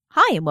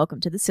Hi, and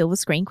welcome to the Silver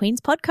Screen Queens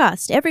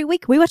podcast. Every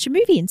week we watch a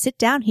movie and sit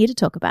down here to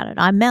talk about it.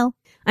 I'm Mel.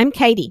 I'm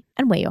Katie.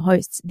 And we're your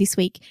hosts. This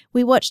week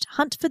we watched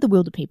Hunt for the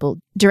Wilderpeople,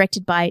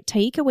 directed by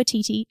Taika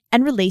Waititi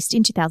and released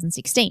in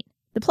 2016.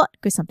 The plot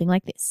goes something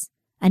like this.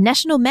 A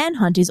national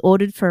manhunt is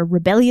ordered for a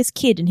rebellious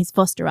kid and his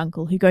foster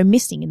uncle who go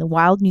missing in the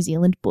wild New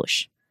Zealand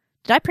bush.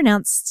 Did I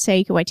pronounce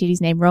Taika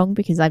Waititi's name wrong?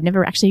 Because I've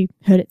never actually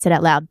heard it said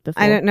out loud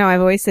before. I don't know.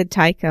 I've always said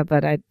Taika,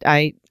 but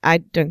I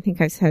don't think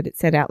I've heard it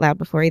said out loud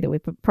before either. We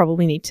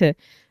probably need to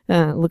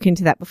look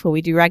into that before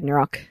we do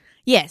Ragnarok.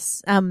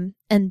 Yes. And,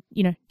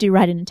 do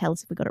write in and tell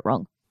us if we got it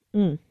wrong.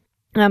 So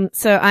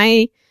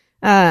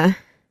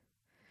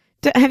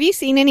have you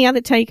seen any other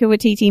Taika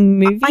Waititi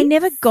movies? I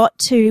never got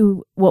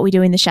to What We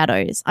Do in the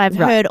Shadows. I've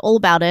heard all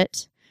about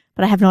it,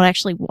 but I have not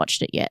actually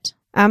watched it yet.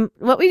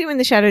 What We Do in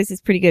the Shadows is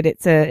pretty good.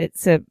 It's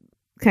a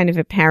kind of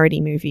a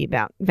parody movie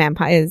about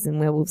vampires and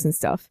werewolves and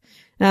stuff.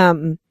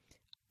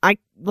 I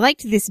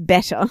liked this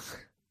better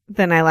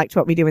than I liked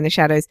What We Do in the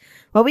Shadows.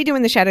 What We Do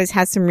in the Shadows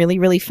has some really,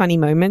 really funny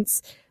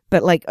moments,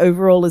 but like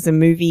overall as a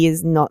movie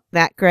is not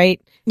that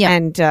great. Yeah.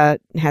 And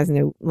has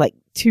no like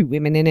two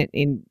women in it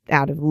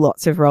out of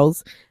lots of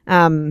roles.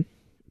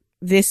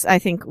 This I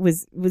think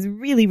was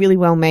really, really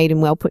well made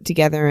and well put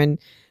together and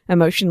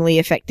emotionally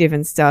effective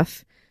and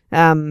stuff.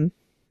 And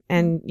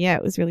yeah,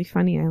 it was really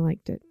funny. I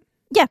liked it.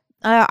 Yeah,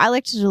 I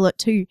liked it a lot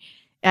too.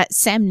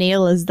 Sam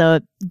Neill as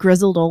the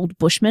grizzled old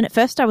bushman. At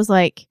first I was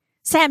like,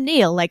 Sam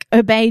Neill, like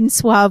urbane,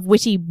 suave,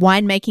 witty,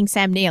 winemaking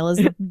Sam Neill as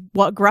the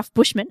gruff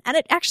bushman. And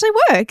it actually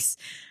works.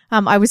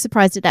 I was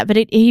surprised at that, but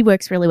he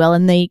works really well.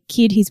 And the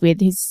kid he's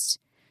with is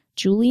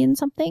Julian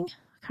something.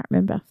 I can't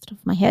remember off the top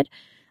of my head.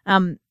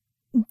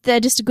 They're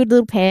just a good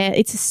little pair.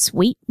 It's a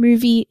sweet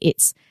movie.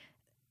 It's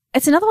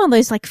another one of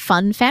those like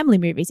fun family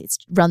movies. It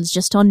runs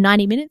just on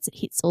 90 minutes.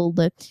 It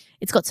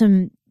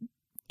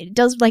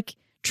does like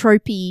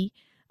tropey,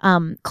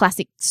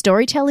 classic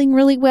storytelling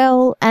really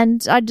well.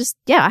 And I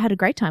had a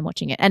great time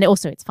watching it. And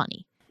it's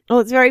funny. Well,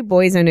 it's very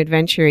boys' own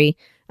adventure-y,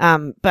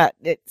 but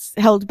it's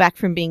held back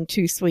from being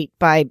too sweet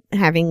by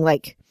having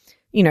like,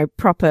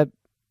 proper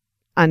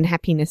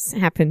unhappiness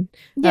happen.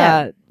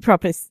 Yeah.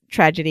 Proper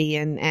tragedy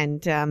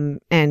and the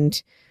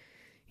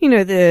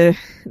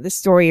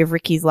story of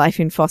Ricky's life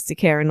in foster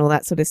care and all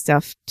that sort of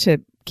stuff to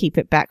keep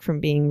it back from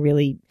being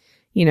really,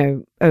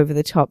 over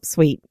the top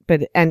sweet,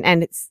 but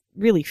and it's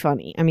really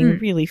funny. I mean,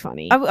 really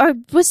funny. I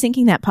was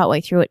thinking that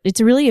partway through it. It's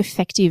a really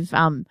effective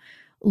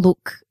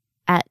look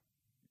at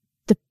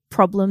the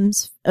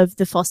problems of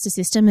the foster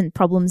system and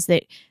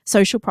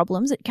social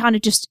problems. It kind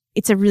of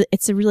it's a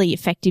really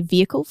effective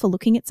vehicle for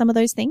looking at some of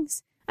those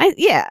things.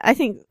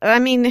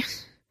 The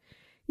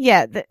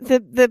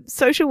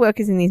social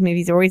workers in these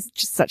movies are always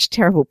just such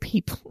terrible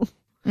people.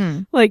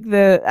 Like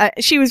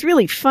she was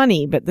really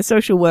funny, but the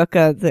social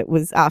worker that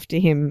was after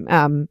him,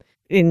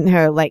 in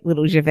her like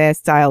little Javert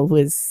style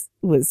was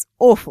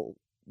awful.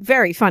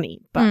 Very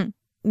funny, but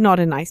not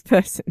a nice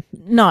person.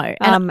 No.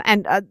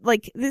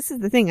 This is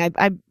the thing.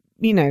 I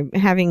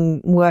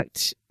having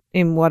worked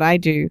in what I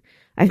do,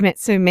 I've met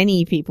so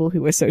many people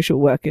who are social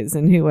workers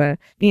and who are,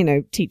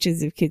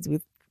 teachers of kids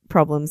with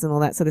problems and all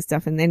that sort of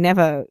stuff. And they're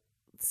never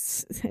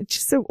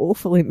just so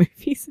awful in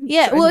movies.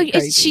 Yeah. Well,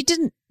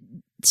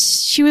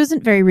 she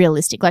wasn't very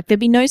realistic. Like, there'd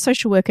be no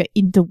social worker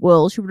in the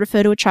world who would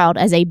refer to a child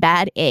as a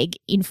bad egg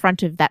in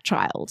front of that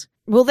child.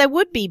 Well, there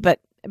would be, but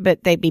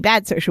they'd be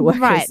bad social workers.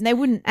 Right, and they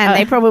wouldn't. And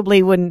they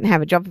probably wouldn't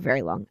have a job for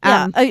very long.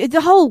 Yeah,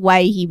 the whole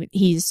way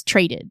he's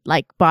treated,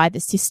 like, by the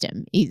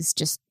system is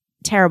just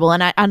terrible.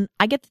 And I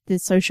get that the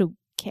social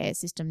care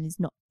system is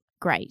not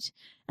great.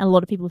 And a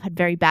lot of people have had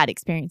very bad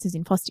experiences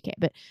in foster care,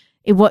 but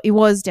it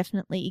was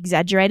definitely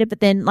exaggerated. But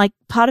then, like,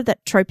 part of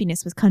that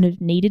tropiness was kind of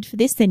needed for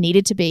this. There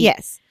needed to be.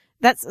 Yes.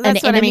 That's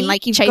what I mean.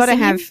 Like, you've got to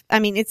have,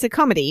 it's a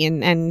comedy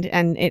and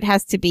it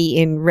has to be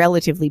in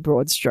relatively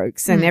broad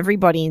strokes. And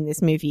everybody in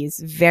this movie is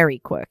very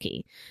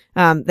quirky.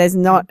 There's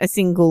not a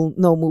single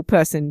normal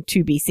person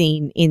to be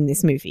seen in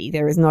this movie.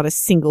 There is not a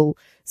single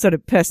sort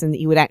of person that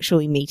you would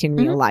actually meet in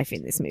real life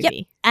in this movie. Yep.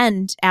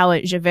 And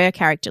our Javert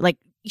character, like,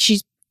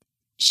 she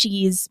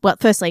is, well,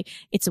 firstly,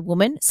 it's a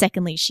woman.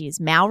 Secondly, she is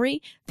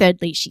Maori.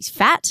 Thirdly, she's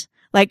fat.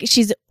 Like,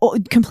 she's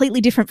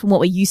completely different from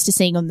what we're used to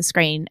seeing on the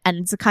screen. And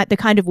it's the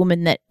kind of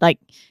woman that, like,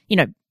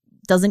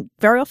 doesn't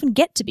very often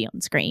get to be on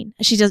screen.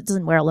 She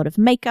doesn't wear a lot of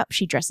makeup.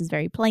 She dresses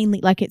very plainly.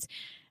 Like,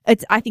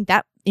 I think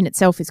that in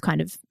itself is kind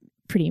of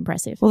pretty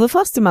impressive. Well, the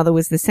foster mother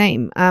was the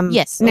same.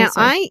 Yes. Now,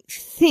 also. I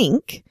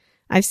think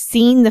I've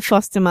seen the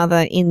foster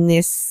mother in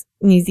this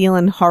New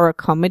Zealand horror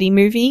comedy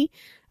movie,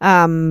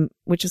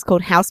 which is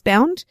called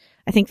Housebound.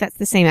 I think that's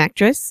the same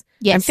actress.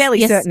 Yes. I'm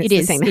fairly certain it's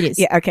the same. It is.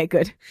 Yeah. Okay.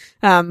 Good.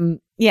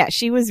 Yeah,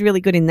 she was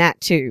really good in that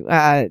too.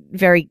 A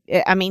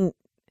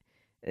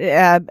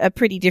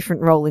pretty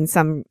different role in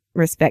some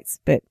respects,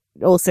 but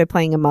also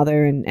playing a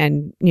mother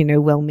and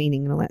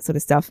well-meaning and all that sort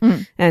of stuff.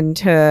 And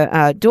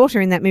her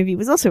daughter in that movie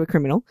was also a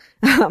criminal.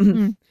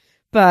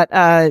 But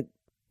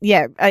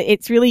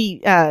it's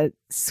really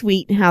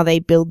sweet how they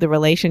build the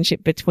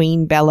relationship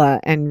between Bella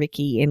and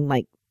Ricky in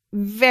like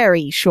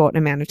very short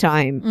amount of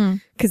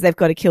time because they've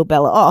got to kill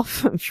Bella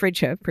off, fridge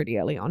her pretty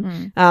early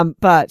on.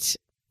 But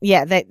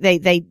yeah,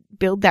 they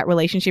build that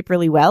relationship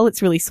really well.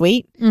 It's really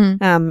sweet,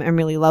 and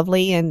really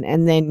lovely.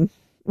 And then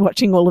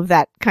watching all of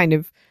that kind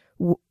of,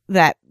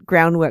 that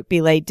groundwork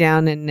be laid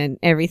down and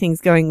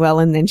everything's going well.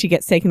 And then she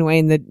gets taken away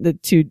and the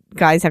two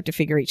guys have to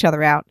figure each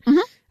other out.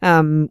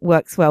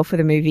 Works well for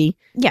the movie.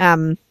 Yeah.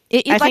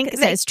 I think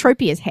it's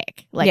tropey as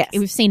heck. Like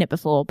we've seen it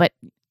before, but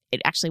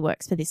it actually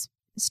works for this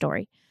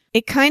story.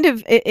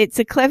 It's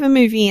a clever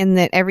movie in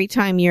that every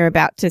time you're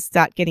about to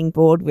start getting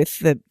bored with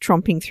the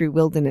tromping through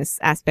wilderness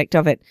aspect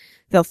of it,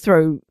 they'll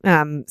throw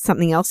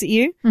something else at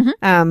you.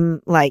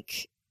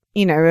 Like,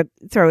 you know,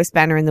 throw a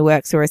spanner in the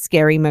works or a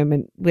scary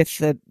moment with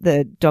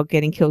the dog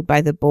getting killed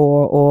by the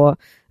boar, or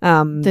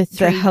the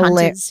three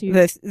hunters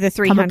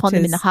come upon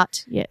them in the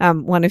hut. Yeah.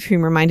 One of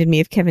whom reminded me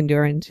of Kevin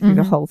Durant through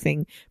the whole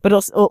thing, but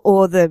also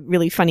or the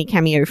really funny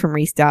cameo from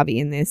Rhys Darby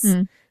in this.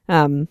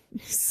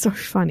 So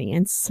funny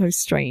and so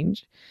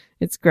strange.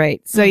 It's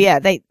great. So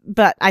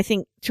but I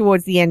think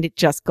towards the end it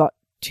just got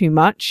too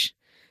much.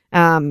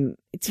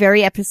 It's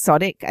very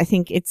episodic. I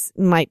think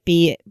might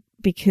be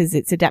because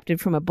it's adapted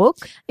from a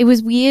book. It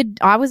was weird.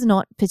 I was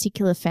not a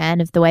particular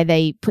fan of the way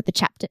they put the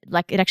chapter,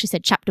 like it actually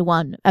said chapter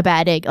 1, a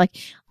bad egg. Like,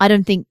 I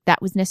don't think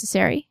that was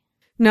necessary.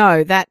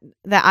 No, that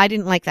I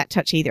didn't like that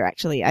touch either,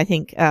 actually. I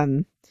think,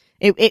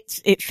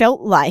 it felt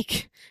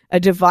like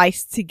a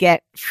device to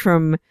get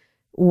from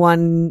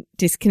one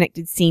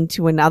disconnected scene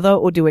to another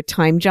or do a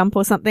time jump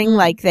or something.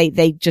 Like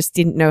they just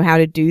didn't know how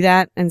to do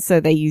that. And so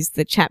they used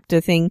the chapter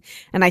thing.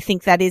 And I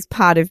think that is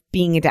part of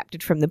being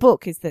adapted from the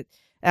book, is that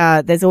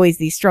there's always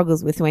these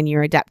struggles with when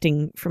you're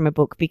adapting from a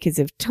book because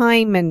of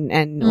time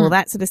and all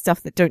that sort of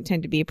stuff that don't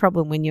tend to be a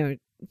problem when you're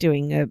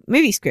doing a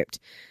movie script.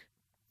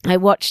 I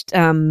watched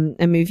a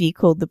movie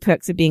called The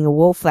Perks of Being a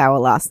Wallflower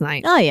last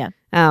night. Oh, yeah.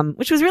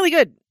 Which was really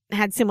good.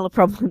 Had similar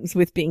problems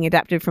with being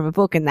adapted from a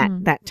book and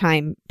that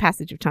time,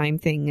 passage of time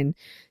thing. And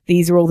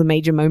these are all the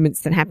major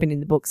moments that happen in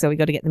the book, so we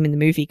got to get them in the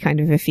movie, kind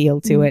of a feel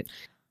to it.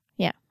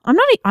 Yeah. I'm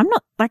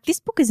not, like,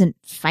 this book isn't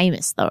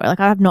famous, though. Like,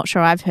 I'm not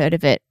sure I've heard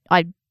of it.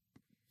 I'd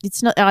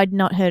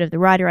not heard of the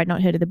writer. I'd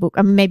not heard of the book.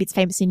 I mean, maybe it's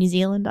famous in New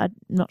Zealand. I'm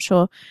not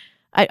sure.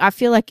 I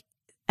feel like,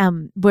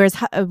 whereas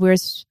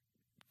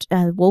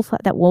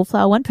that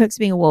Wallflower one, Perks of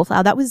Being a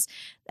Wallflower,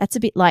 that's a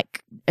bit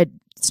like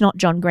it's not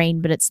John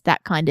Green, but it's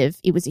that kind of,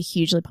 it was a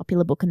hugely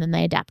popular book and then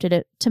they adapted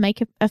it to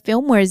make a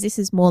film. Whereas this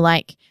is more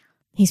like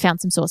he's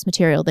found some source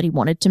material that he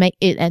wanted to make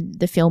it, and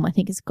the film, I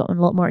think, has gotten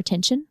a lot more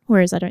attention.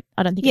 Whereas I don't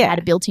think it had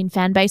a built-in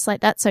fan base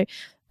like that. So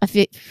I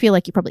feel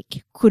like you probably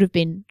could have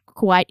been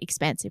quite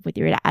expansive with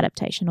your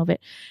adaptation of it,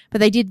 but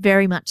they did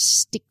very much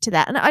stick to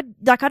that. And I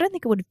don't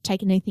think it would have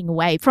taken anything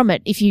away from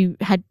it if you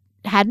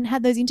hadn't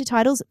had those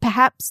intertitles.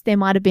 Perhaps there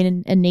might have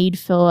been a need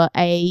for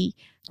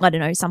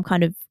some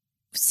kind of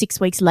 6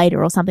 weeks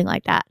later or something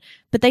like that.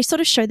 But they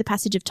sort of show the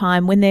passage of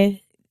time when they're,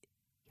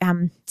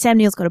 Sam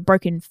Neill's got a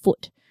broken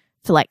foot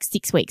for like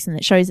 6 weeks, and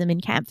it shows them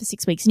in camp for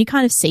 6 weeks, and you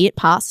kind of see it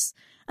pass.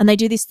 And they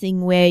do this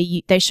thing where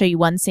they show you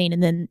one scene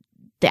and then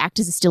the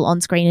actors are still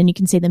on screen and you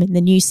can see them in the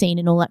new scene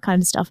and all that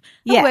kind of stuff.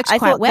 That works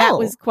quite well.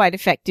 That was quite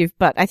effective,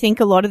 but I think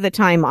a lot of the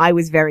time I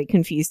was very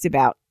confused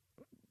about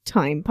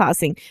time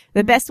passing.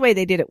 The best way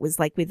they did it was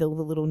like with all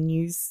the little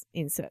news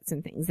inserts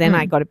and things. Then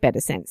I got a better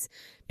sense,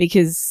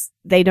 because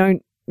they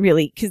don't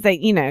really, because they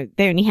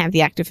only have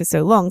the actor for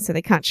so long, so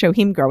they can't show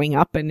him growing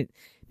up, and it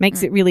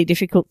makes it really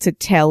difficult to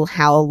tell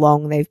how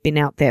long they've been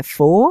out there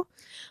for.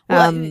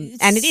 Well, and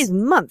it is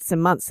months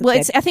and months. Well,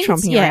 I think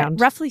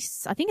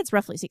it's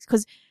roughly 6,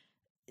 because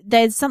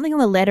there's something on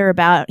the letter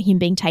about him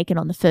being taken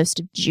on the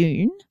 1st of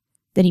June,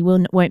 that he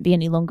won't be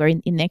any longer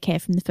in their care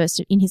from the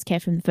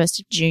 1st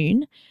of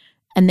June.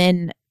 And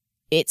then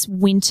it's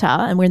winter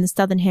and we're in the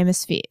southern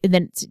hemisphere. And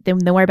then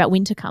they worry about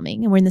winter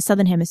coming and we're in the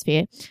southern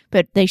hemisphere,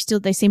 but they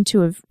seem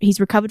to have, he's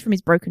recovered from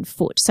his broken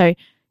foot. So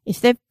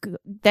if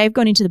they've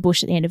gone into the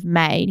bush at the end of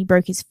May and he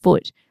broke his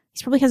foot,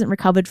 he probably hasn't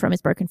recovered from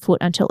his broken foot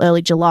until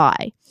early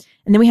July.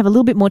 And then we have a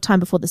little bit more time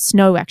before the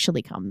snow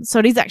actually comes. So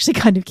it is actually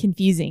kind of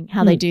confusing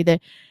how they do the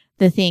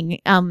thing.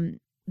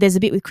 There's a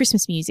bit with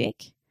Christmas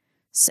music,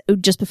 so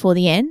just before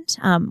the end,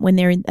 when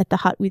they're at the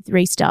hut with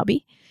Rhys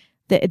Darby,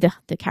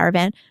 the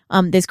caravan.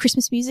 There's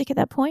Christmas music at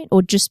that point,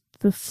 or just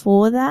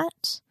before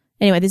that.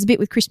 Anyway, there's a bit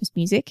with Christmas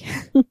music,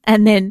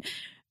 and then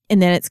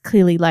it's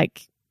clearly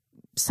like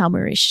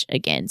summerish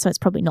again. So it's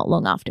probably not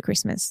long after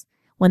Christmas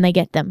when they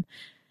get them.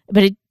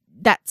 But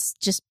that's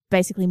just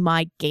basically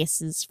my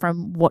guesses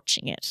from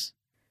watching it.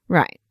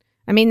 Right.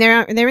 I mean,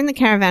 they're in the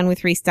caravan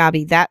with Rhys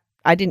Darby. That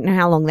I didn't know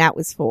how long that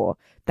was for.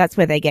 That's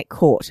where they get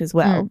caught as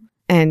well.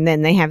 And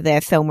then they have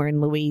their Thelma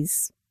and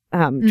Louise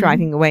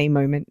driving away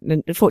moment.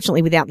 And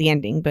fortunately without the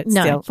ending, but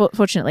still. No,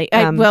 fortunately.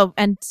 Well,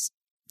 and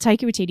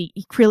Taika Waititi,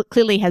 he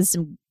clearly has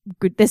some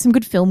good. There's some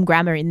good film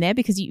grammar in there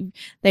because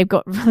they've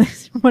got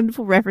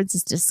wonderful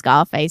references to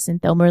Scarface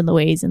and Thelma and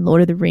Louise and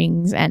Lord of the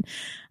Rings and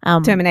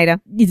Terminator.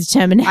 The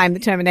Terminator. I'm the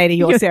Terminator.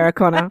 You're Sarah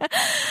Connor.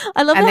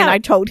 I love and that. then I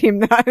told him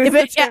that I was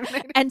the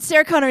Terminator. And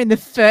Sarah Connor in the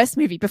first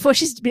movie before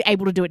she's been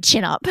able to do a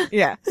chin up.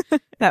 Yeah,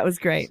 that was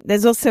great.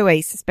 There's also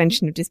a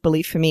suspension of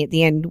disbelief for me at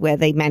the end where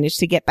they managed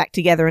to get back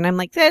together, and I'm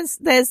like,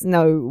 there's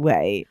no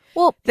way.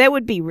 Well, there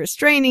would be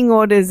restraining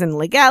orders and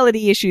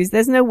legality issues.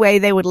 There's no way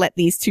they would let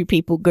these two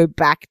people go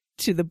back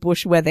to the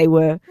bush where they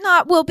were.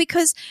 No, well,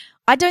 because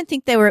I don't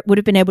think they would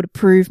have been able to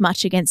prove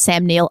much against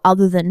Sam Neill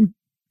other than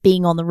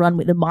being on the run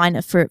with a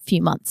minor for a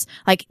few months.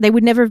 Like, they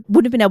wouldn't have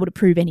been able to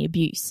prove any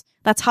abuse.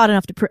 That's hard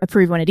enough to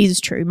prove when it is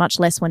true, much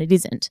less when it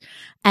isn't.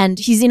 And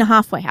he's in a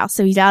halfway house,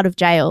 so he's out of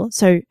jail.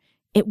 So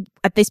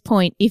at this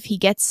point, if he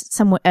gets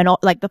someone,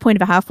 like the point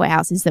of a halfway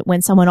house is that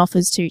when someone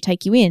offers to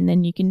take you in,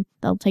 then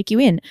they'll take you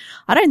in.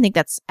 I don't think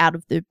that's out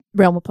of the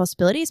realm of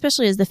possibility,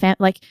 especially as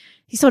the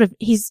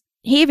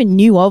he even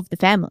knew of the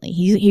family.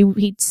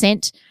 He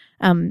sent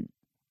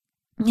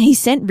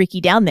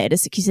Ricky down there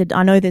he said,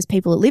 I know there's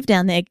people that live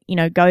down there,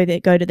 go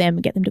to them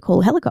and get them to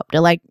call a helicopter.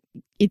 Like,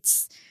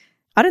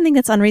 I don't think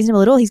that's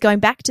unreasonable at all. He's going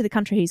back to the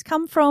country he's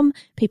come from.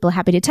 People are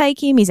happy to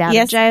take him. He's out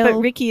of jail. But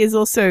Ricky is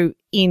also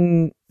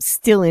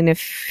still in a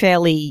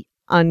fairly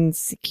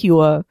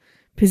insecure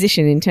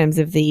position in terms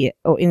of the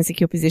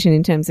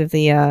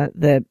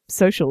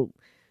social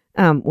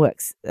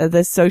works,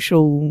 the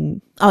social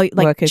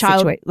worker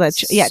child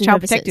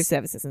protective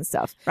services and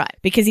stuff. Right.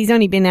 Because he's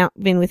only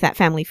been with that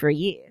family for a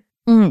year.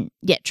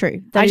 Yeah,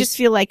 true. I just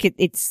feel like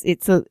it's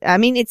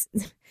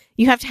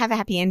you have to have a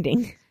happy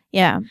ending.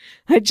 Yeah.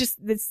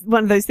 It's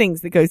one of those things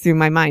that goes through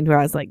my mind where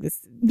I was like this.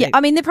 Yeah.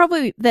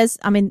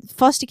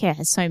 Foster care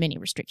has so many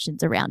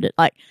restrictions around it.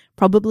 Like,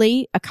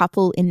 probably a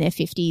couple in their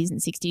 50s and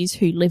 60s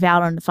who live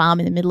out on the farm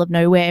in the middle of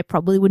nowhere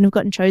probably wouldn't have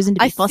gotten chosen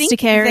to be foster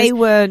carers. They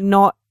were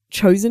not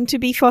chosen to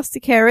be foster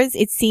carers.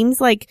 It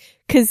seems like,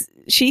 because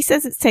she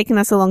says it's taken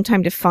us a long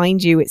time to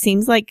find you, it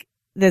seems like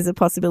there's a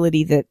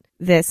possibility that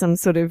there's some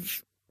sort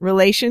of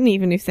relation,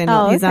 even if they're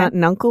not his aunt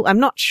and uncle. I'm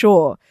not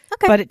sure.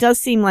 Okay. But it does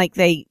seem like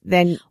they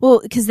then... Well,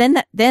 because then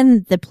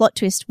the plot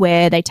twist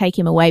where they take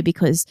him away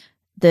because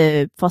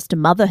the foster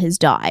mother has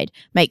died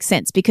makes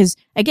sense. Because,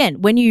 again,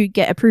 when you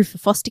get approved for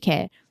foster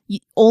care,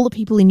 all the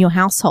people in your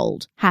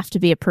household have to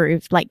be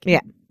approved. Like,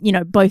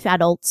 both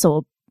adults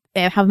or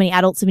how many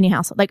adults live in your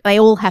household. Like, they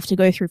all have to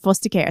go through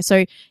foster care.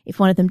 So if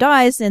one of them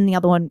dies, then the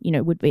other one,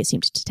 would be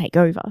assumed to take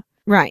over.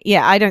 Right.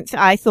 Yeah.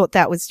 I thought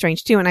that was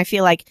strange too. And I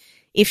feel like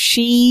if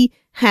she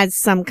has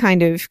some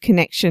kind of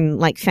connection,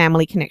 like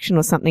family connection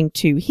or something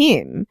to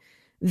him,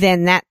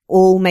 then that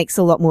all makes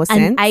a lot more sense.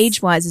 And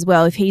age-wise as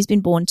well, if he's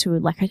been born to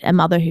like a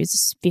mother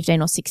who's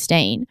 15 or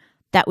 16,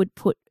 that would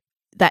put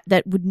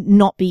that would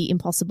not be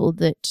impossible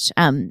that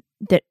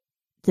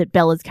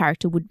Bella's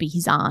character would be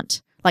his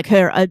aunt, like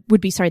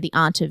would be the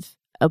aunt of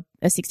a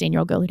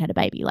 16-year-old girl who'd had a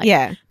baby. Like,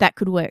 yeah, that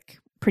could work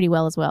pretty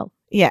well as well.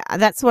 Yeah,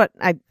 that's what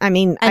I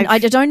mean. And I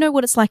don't know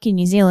what it's like in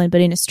New Zealand, but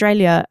in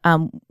Australia,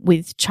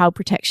 with child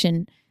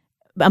protection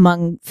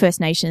among First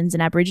Nations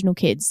and Aboriginal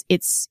kids,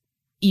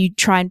 you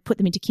try and put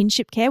them into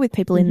kinship care with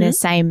people in their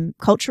same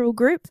cultural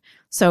group.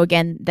 So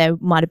again, they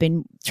might have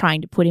been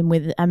trying to put him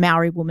with a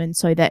Maori woman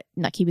so that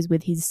like he was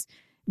with his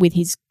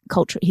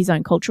culture, his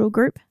own cultural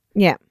group.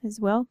 Yeah, as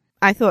well.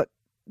 I thought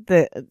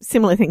the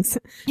similar things.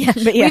 Yeah,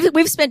 but yeah,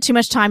 we've spent too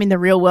much time in the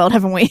real world,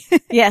 haven't we?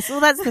 Yes. Well,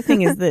 that's the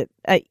thing is that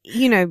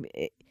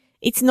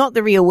it's not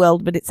the real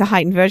world, but it's a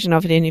heightened version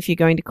of it. And if you're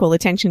going to call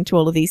attention to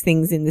all of these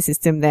things in the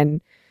system,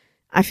 then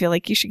I feel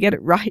like you should get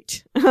it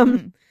right.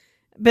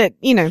 But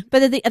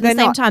but at the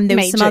same time, there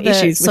was some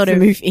other sort of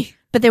movie.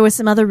 But there were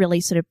some other really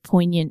sort of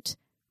poignant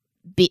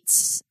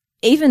bits,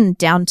 even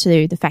down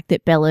to the fact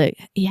that Bella,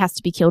 he has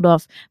to be killed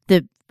off.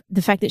 The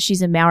fact that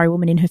she's a Maori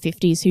woman in her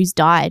 50s who's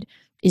died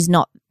is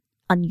not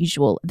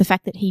unusual. The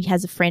fact that he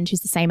has a friend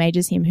who's the same age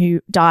as him who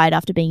died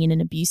after being in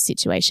an abuse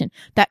situation,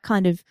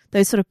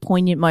 those sort of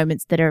poignant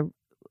moments that are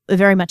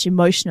very much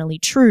emotionally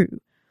true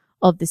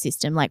of the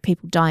system, like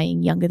people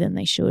dying younger than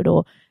they should,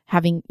 or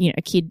having,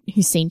 a kid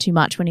who's seen too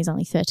much when he's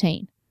only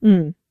 13.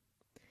 Mm.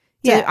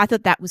 Yeah. So I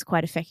thought that was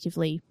quite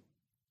effectively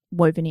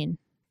woven in.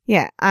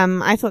 Yeah.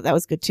 I thought that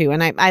was good too.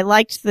 And I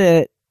liked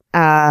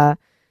I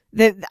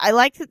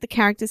like that the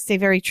characters stay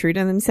very true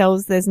to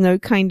themselves. There's no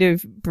kind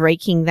of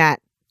breaking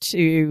that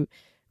to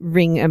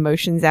wring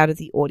emotions out of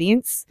the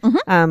audience.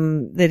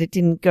 Mm-hmm. That it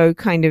didn't go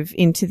kind of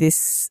into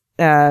this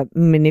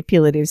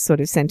manipulative sort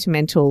of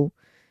sentimental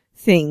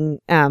thing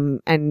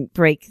and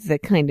break the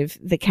kind of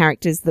the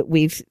characters that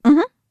we've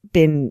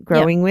been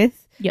growing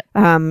with. Yep.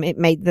 It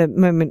made the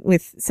moment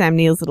with Sam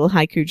Neill's little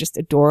haiku just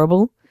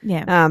adorable.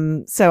 Yeah.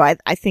 So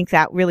I think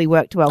that really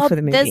worked well for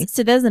the movie.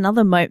 There's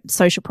another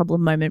social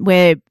problem moment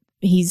where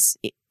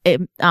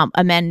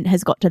a man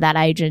has got to that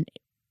age and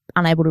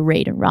unable to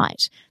read and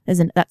write.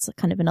 That's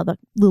kind of another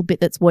little bit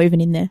that's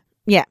woven in there.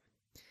 Yeah.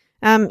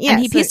 And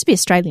he appears to be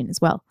Australian as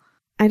well.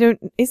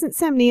 Isn't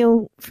Sam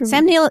Neill from...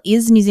 Sam Neill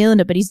is New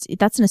Zealander, but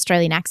that's an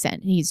Australian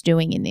accent he's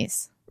doing in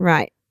this.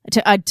 Right.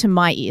 To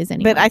my ears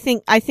anyway. But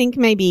I think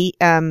maybe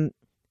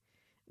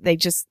they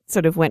just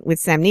sort of went with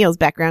Sam Neill's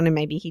background, and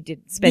maybe he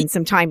did spend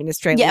some time in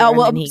Australia. Yeah,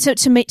 well, so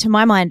to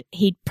my mind,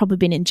 he'd probably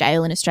been in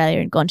jail in Australia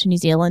and gone to New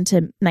Zealand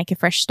to make a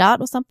fresh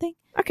start or something.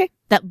 Okay,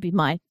 that would be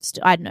my.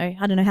 I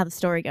don't know how the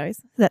story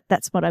goes.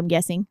 That's what I'm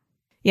guessing.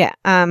 Yeah.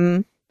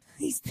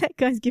 That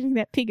guy's giving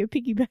that pig a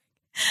piggyback.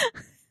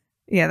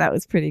 Yeah, that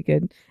was pretty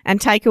good. And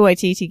Taika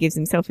Waititi gives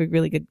himself a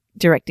really good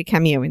director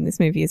cameo in this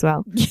movie as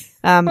well.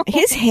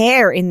 His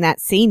hair in that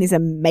scene is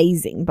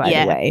amazing, by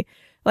the way.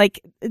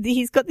 Like,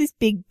 he's got this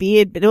big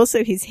beard, but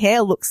also his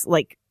hair looks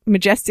like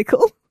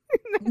majestical.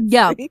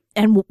 Yeah,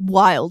 and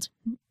wild.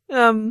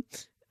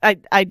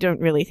 I don't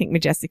really think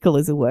majestical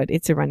is a word.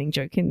 It's a running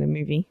joke in the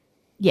movie.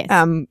 Yes.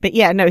 But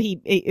yeah, no,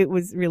 it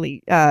was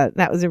really,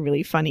 that was a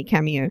really funny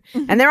cameo.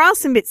 Mm-hmm. And there are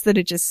some bits that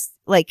are just,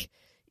 like,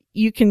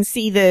 you can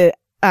see the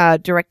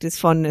director's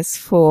fondness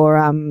for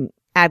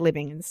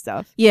ad-libbing and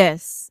stuff.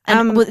 Yes.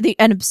 And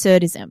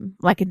absurdism.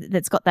 Like,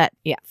 that's got that,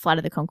 Flight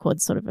of the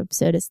Conchords sort of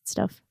absurdist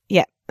stuff.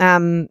 Yeah.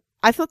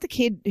 I thought the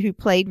kid who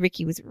played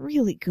Ricky was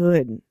really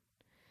good.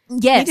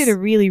 Yes. He did a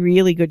really,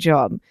 really good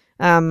job.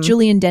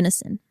 Julian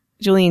Dennison.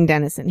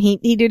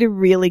 He did a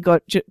really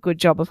good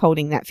job of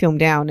holding that film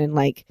down, and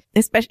like,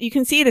 especially, you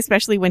can see it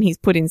especially when he's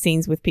put in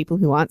scenes with people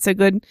who aren't so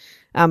good.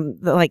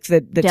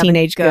 The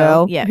teenage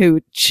girl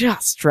who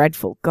just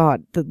dreadful.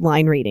 God, the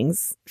line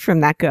readings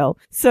from that girl.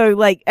 So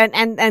like,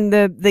 and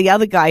the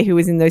other guy who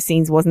was in those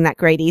scenes wasn't that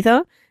great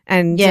either.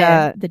 And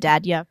the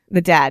dad.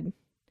 The dad.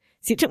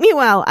 See, it took me a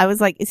while. I was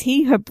like, is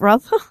he her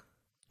brother?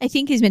 I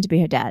think he's meant to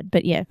be her dad,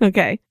 but yeah.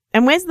 Okay.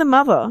 And where's the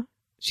mother?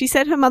 She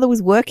said her mother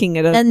was working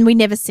at and we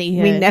never see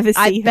her.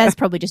 her. That's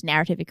probably just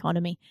narrative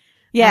economy.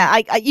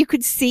 Yeah, you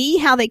could see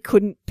how they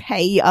couldn't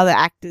pay other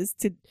actors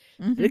to,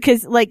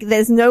 because like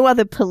there's no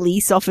other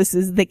police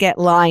officers that get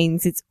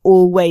lines. It's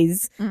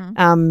always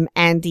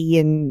Andy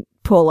and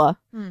Paula.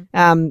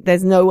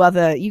 There's no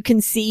other. You can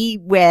see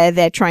where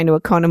they're trying to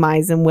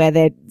economize and where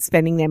they're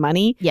spending their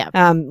money. Yeah.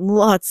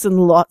 Lots and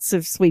lots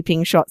of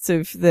sweeping shots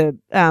of the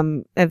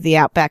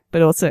outback,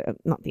 but also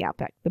not the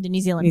outback, the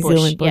New Zealand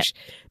bush.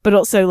 Yep. But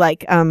also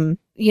like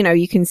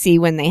you can see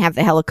when they have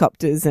the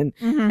helicopters and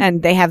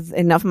they have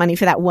enough money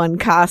for that one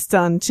car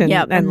stunt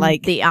and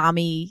like the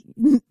army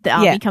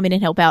come in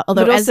and help out.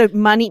 Although also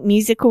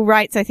musical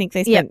rights, I think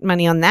they spent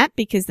money on that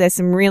because there's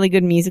some really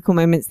good musical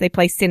moments. They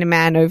play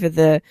Cinnamon over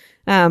the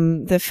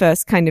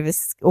first kind of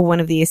or one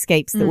of the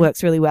escapes that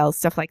works really well,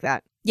 stuff like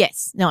that.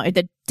 Yes, no,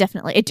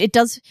 definitely it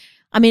does.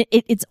 I mean,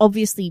 it's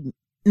obviously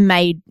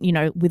made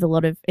with a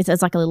lot of it's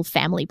like a little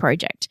family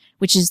project,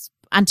 which is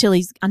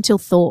until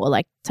Thor,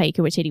 like Taika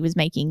Waititi was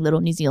making little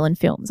New Zealand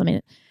films. I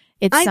mean,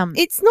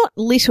 it's not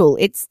little.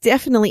 It's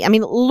definitely. I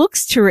mean, it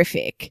looks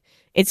terrific.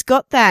 It's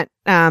got that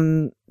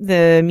the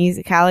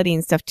musicality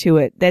and stuff to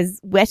it. There's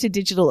wetter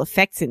digital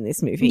effects in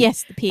this movie.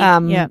 Yes, the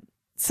pig.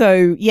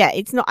 So yeah,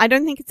 it's not. I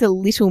don't think it's a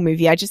little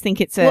movie. I just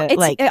think it's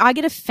I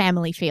get a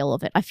family feel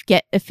of it. I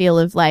get a feel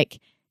of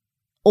like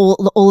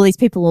all these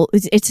people.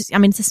 It's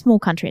a small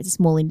country. It's a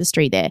small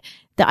industry there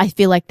that I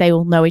feel like they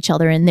all know each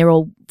other and they're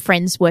all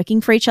friends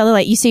working for each other.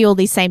 Like you see all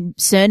these same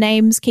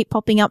surnames keep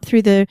popping up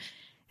through the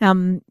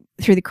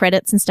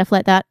credits and stuff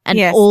like that. And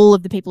all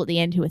of the people at the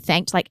end who are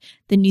thanked, like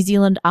the New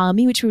Zealand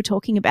Army, which we were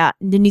talking about.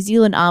 The New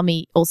Zealand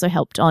Army also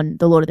helped on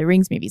the Lord of the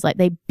Rings movies. Like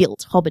they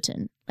built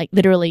Hobbiton. Like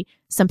literally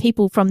some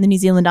people from the New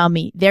Zealand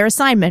Army, their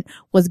assignment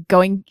was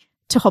going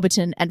to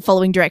Hobbiton and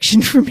following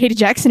direction from Peter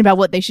Jackson about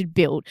what they should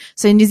build.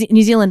 So in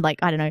New Zealand, like,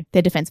 I don't know,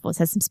 their defense force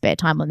has some spare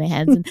time on their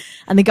hands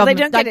and the government.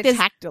 They don't get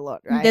attacked a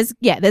lot, right? That's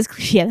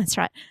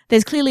right.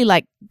 There's clearly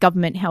like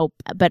government help,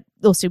 but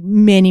also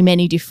many,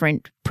 many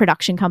different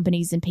production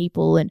companies and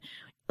people and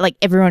like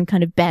everyone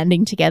kind of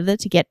banding together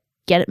to get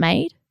it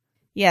made.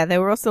 Yeah,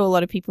 there were also a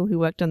lot of people who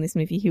worked on this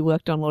movie who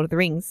worked on Lord of the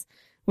Rings,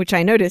 which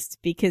I noticed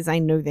because I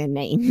know their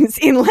names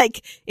in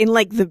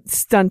the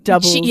stunt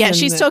doubles.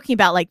 She's talking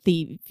about like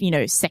the,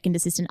 second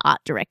assistant art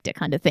director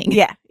kind of thing.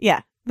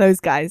 Yeah, those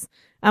guys.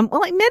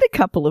 Well, I met a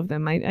couple of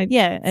them. So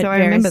I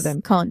remember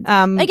them. Cons.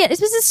 Again, this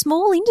was a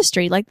small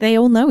industry. Like they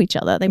all know each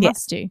other. They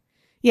must do.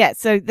 Yeah.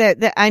 So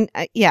I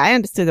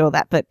understood all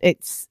that, but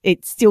it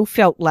still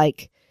felt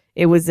like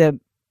it was a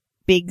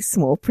big,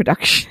 small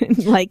production.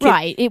 Right.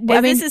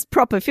 This is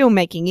proper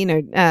filmmaking,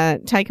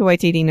 Taika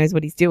Waititi knows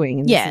what he's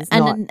doing.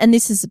 And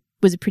this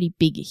was a pretty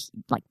big,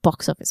 like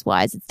box office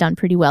wise. It's done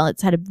pretty well.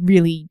 It's had a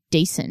really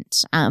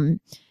decent,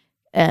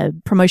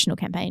 promotional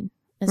campaign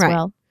as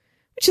well.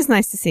 Which is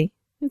nice to see.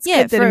 It's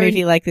good that a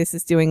movie like this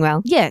is doing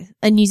well. Yeah.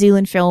 A New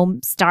Zealand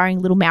film starring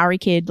little Maori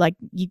kid, like,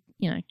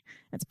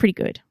 that's pretty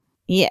good.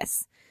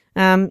 Yes.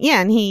 And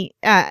he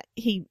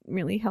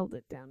really held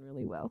it down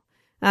really well.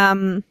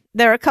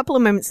 There are a couple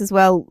of moments as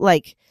well,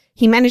 like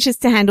he manages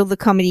to handle the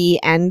comedy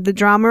and the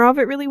drama of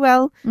it really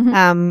well.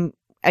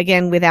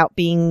 Again, without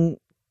being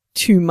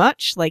too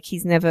much, like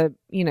he's never,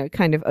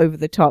 kind of over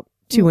the top,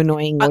 too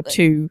annoying or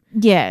too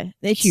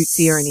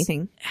cutesy or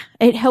anything.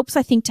 It helps,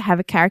 I think, to have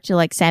a character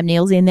like Sam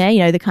Neill's in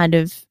there, the kind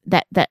of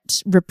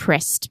that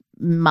repressed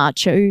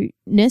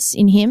macho-ness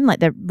in him, like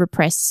the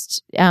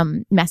repressed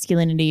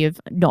masculinity of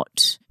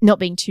not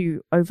being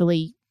too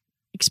overly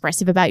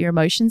expressive about your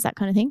emotions, that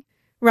kind of thing.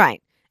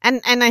 Right.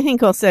 And I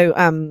think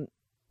also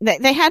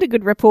they had a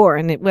good rapport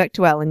and it worked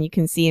well, and you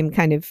can see him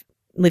kind of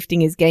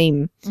lifting his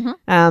game.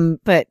 Mm-hmm.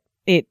 But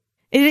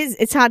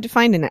it's hard to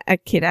find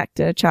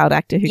a child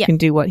actor who can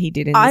do what he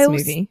did in this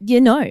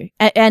movie.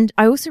 And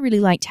I also really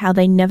liked how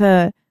they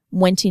never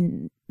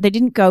they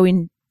didn't go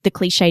in the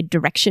cliched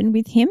direction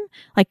with him.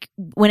 Like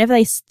whenever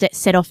they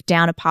set off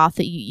down a path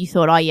that you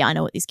thought, oh yeah, I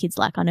know what this kid's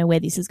like, I know where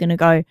this is going to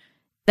go,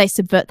 they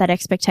subvert that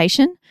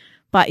expectation.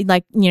 But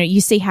like, you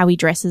see how he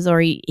dresses,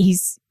 or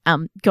he's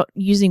got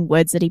using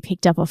words that he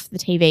picked up off the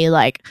TV,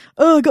 like,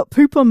 oh, I got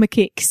poop on my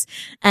kicks.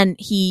 And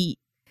you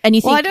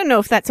think, well, I don't know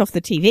if that's off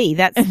the TV.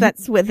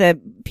 That's with the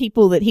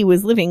people that he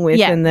was living with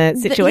and the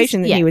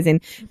situation that he was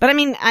in. But I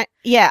mean,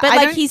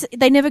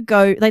 they never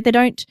go, like they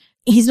don't,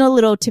 he's not a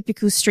little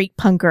typical street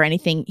punk or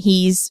anything.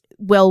 He's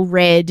well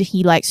read.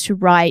 He likes to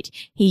write.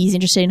 He's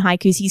interested in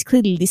haikus. He's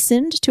clearly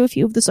listened to a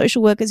few of the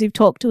social workers who've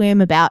talked to him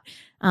about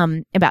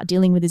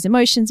dealing with his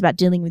emotions, about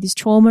dealing with his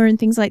trauma and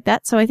things like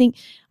that. So I think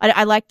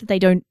I like that they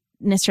don't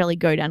necessarily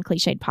go down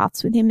cliched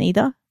paths with him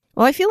either.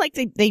 Well, I feel like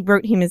they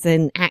wrote him as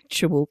an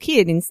actual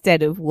kid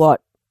instead of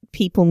what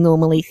people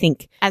normally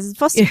think as a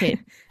foster kid.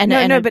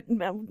 But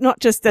not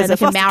just as like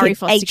a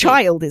foster kid.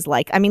 Child is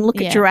like. I mean, look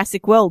at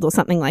Jurassic World or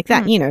something like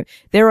that.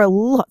 There are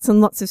lots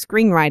and lots of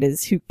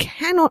screenwriters who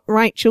cannot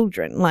write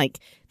children. Like,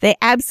 they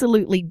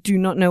absolutely do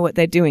not know what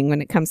they're doing when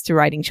it comes to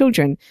writing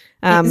children.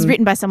 It's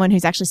written by someone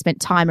who's actually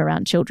spent time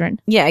around children.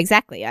 Yeah,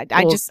 exactly. I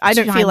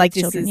don't feel like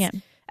this children, is.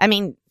 I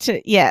mean,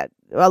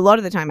 a lot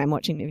of the time I'm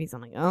watching movies,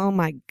 I'm like, oh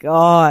my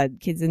God,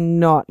 kids are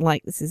not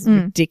like, this is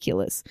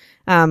ridiculous.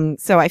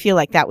 So I feel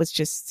like that was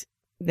just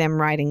them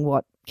writing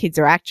what kids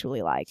are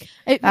actually like.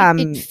 It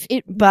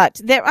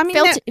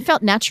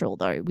felt natural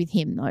though with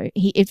him though.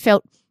 It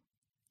felt,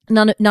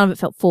 none of it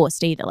felt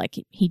forced either. Like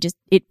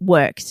it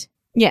worked.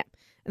 Yeah.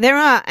 There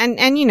are, and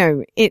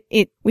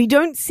we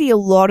don't see a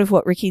lot of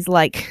what Ricky's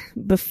like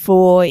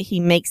before he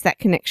makes that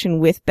connection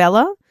with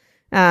Bella.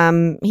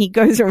 He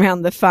goes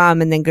around the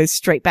farm and then goes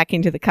straight back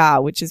into the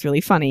car, which is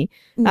really funny.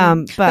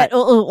 But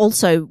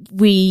also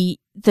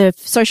the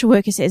social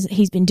worker says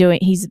he's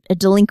a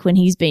delinquent.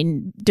 He's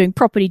been doing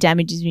property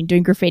damage. He's been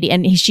doing graffiti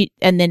and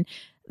and then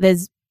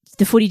there's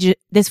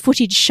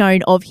footage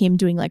shown of him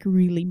doing like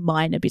really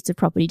minor bits of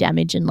property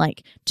damage and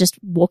like just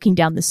walking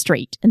down the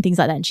street and things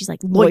like that. And she's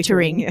like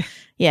loitering.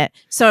 Yeah.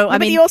 So,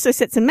 but he also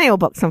sets a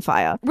mailbox on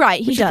fire.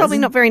 Right. Which is probably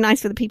not very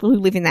nice for the people who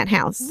live in that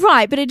house.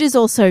 Right. But it is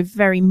also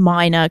very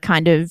minor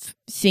kind of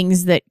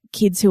things that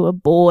kids who are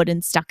bored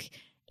and stuck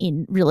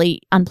in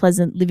really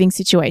unpleasant living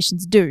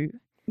situations do.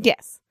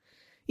 Yes.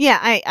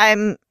 Yeah.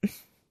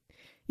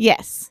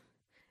 Yes.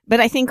 But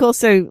I think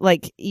also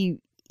like he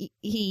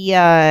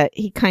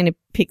kind of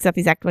picks up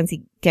his act once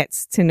he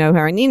gets to know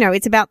her. And,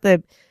 it's about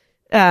the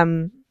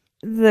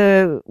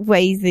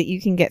ways that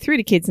you can get through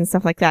to kids and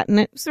stuff like that.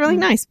 And it's really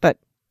nice, but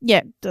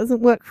it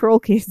doesn't work for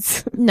all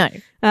kids. No.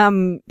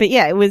 But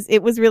yeah,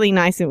 it was really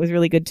nice. It was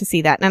really good to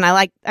see that. And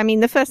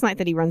the first night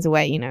that he runs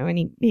away,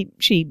 and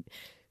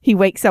he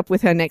wakes up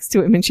with her next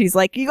to him and she's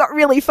like, you got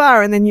really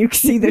far. And then you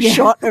see the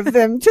shot of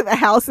them to the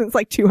house and it's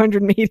like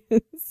 200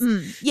 meters.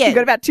 You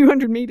got about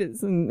 200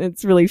 meters and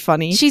it's really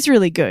funny. She's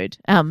really good.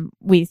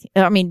 It's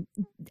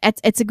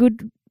a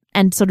good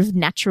and sort of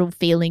natural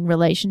feeling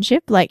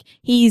relationship. Like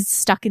he's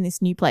stuck in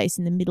this new place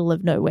in the middle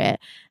of nowhere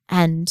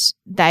and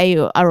they've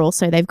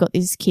got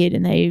this kid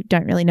and they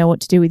don't really know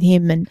what to do with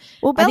him. And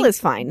Bella's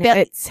fine.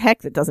 It's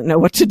Heck that doesn't know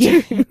what to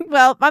do.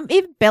 Well,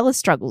 even Bella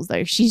struggles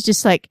though. She's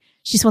just like,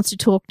 she just wants to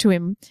talk to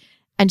him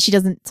and she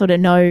doesn't sort of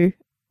know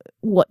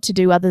what to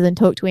do other than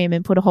talk to him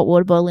and put a hot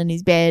water bottle in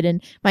his bed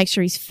and make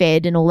sure he's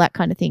fed and all that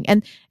kind of thing.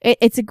 And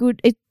it's a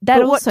good,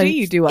 but what do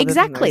you do other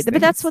exactly, than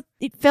those but that's what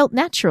it felt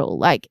natural.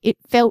 Like it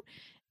felt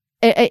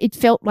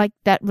like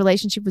that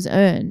relationship was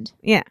earned.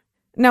 Yeah.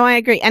 No, I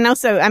agree. And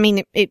also,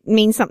 it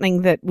means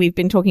something that we've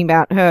been talking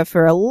about her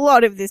for a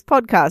lot of this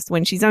podcast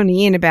when she's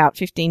only in about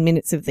 15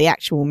 minutes of the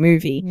actual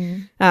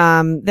movie.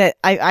 That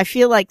I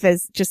feel like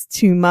there's just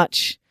too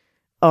much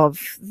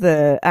of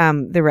the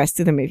rest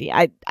of the movie.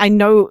 I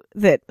know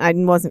that I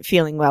wasn't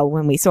feeling well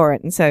when we saw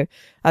it. And so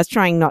I was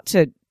trying not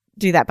to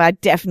do that, but I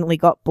definitely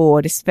got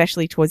bored,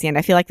 especially towards the end.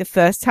 I feel like the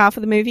first half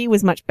of the movie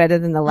was much better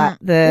than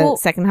the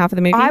second half of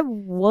the movie. I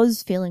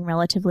was feeling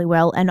relatively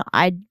well and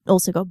I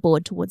also got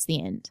bored towards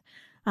the end.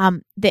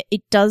 That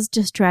it does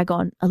just drag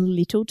on a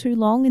little too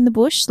long in the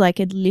bush, like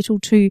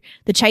the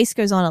chase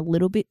goes on a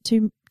little bit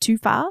too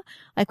far.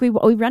 Like we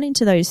run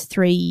into those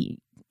three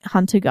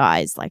hunter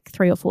guys like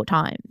 3 or 4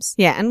 times.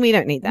 Yeah, and we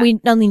don't need that.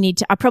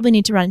 I probably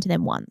need to run into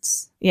them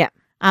once. Yeah.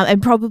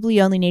 And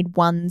probably only need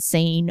one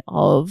scene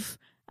of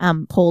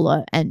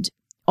Paula and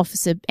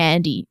Officer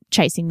Andy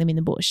chasing them in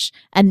the bush.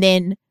 And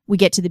then we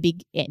get to the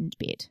big end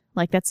bit.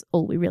 Like that's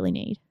all we really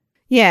need.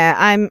 Yeah,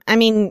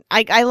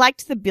 I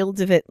liked the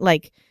build of it.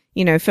 Like,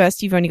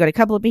 first you've only got a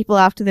couple of people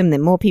after them,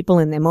 then more people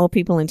and then more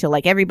people until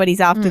like everybody's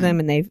after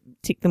them and they've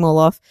ticked them all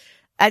off.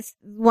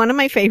 one of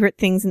my favorite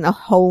things in the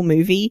whole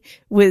movie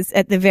was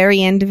at the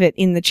very end of it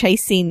in the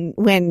chase scene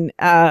when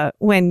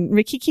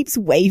Ricky keeps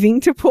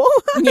waving to Paul.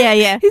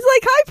 Yeah. He's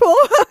like, "Hi,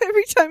 Paul,"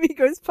 every time he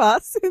goes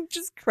past. It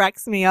just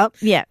cracks me up.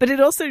 Yeah. But it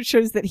also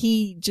shows that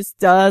he just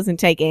doesn't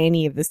take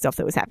any of the stuff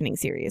that was happening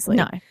seriously.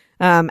 No.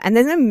 And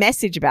there's no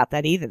message about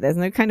that either. There's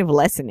no kind of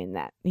lesson in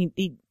that.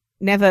 He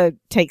never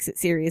takes it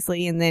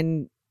seriously, and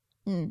then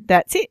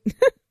that's it.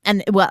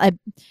 And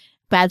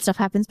bad stuff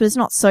happens, but it's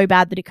not so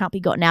bad that it can't be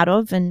gotten out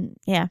of. And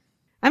yeah,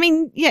 I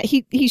mean, yeah,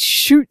 he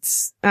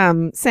shoots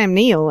Sam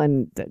Neill,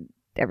 and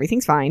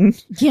everything's fine.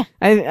 Yeah,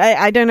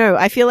 I don't know.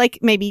 I feel like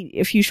maybe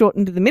if you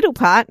shortened the middle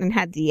part and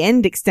had the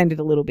end extended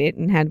a little bit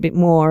and had a bit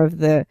more of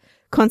the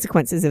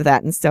consequences of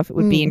that and stuff, it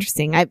would be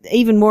interesting.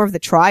 Even more of the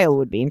trial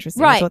would be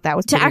interesting. Right. I thought that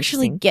was to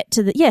actually get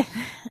to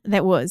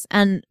that was.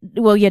 And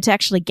to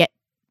actually get,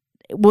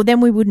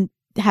 then we wouldn't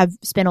have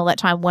spent all that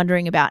time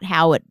wondering about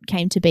how it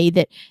came to be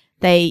that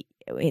they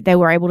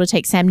were able to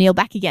take Sam Neill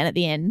back again at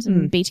the end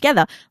and be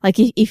together. Like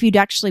if you'd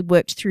actually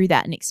worked through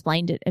that and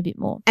explained it a bit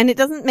more. And it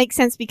doesn't make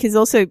sense because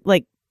also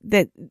like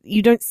that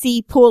you don't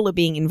see Paula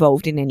being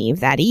involved in any of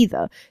that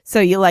either.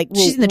 So you're like,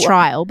 well, she's in the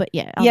trial, but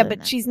yeah. Yeah,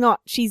 but she's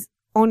not. She's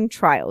on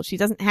trial. She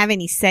doesn't have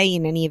any say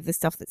in any of the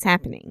stuff that's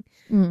happening.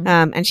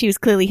 And she was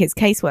clearly his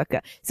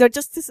caseworker. So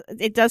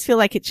it does feel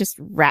like it just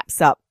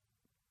wraps up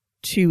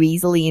too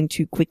easily and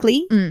too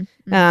quickly.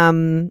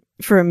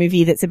 For a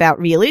movie that's about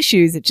real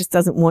issues, it just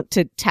doesn't want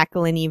to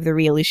tackle any of the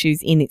real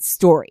issues in its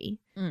story.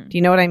 Do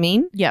you know what I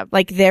mean? Yeah.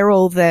 Like they're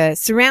all the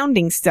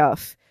surrounding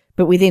stuff,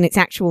 but within its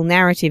actual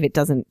narrative, it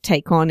doesn't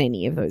take on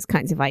any of those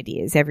kinds of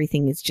ideas.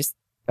 Everything is just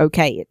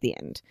okay at the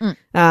end.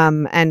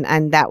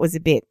 And that was a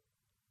bit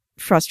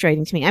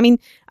frustrating to me. I mean,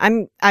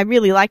 I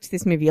really liked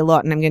this movie a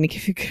lot, and I'm going to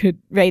give a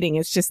good rating.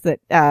 It's just that,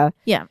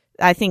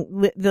 I think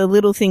the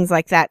little things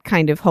like that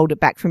kind of hold it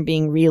back from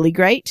being really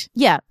great.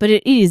 Yeah, but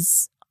it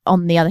is,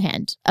 on the other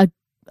hand, a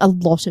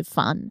lot of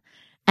fun.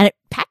 And it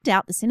packed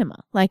out the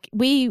cinema. Like,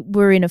 we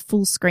were in a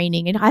full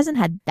screening. It hasn't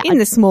had that. In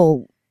a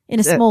small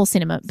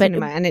cinema.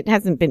 And it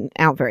hasn't been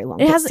out very long.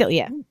 It hasn't, still,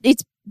 yeah.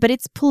 But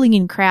it's pulling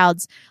in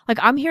crowds. Like,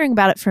 I'm hearing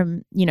about it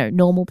from,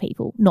 normal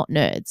people, not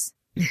nerds.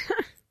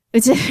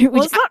 It's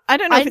not. I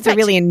don't know if it's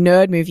really a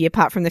nerd movie,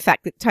 apart from the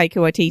fact that Taika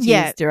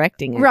Waititi is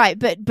directing it. Right,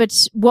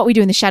 but What We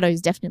Do in the Shadows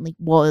definitely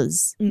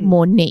was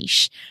more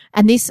niche,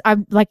 and this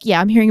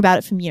I'm hearing about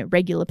it from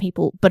regular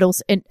people, but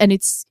also and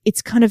it's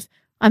kind of,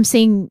 I'm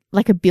seeing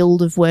like a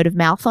build of word of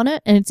mouth on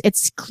it, and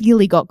it's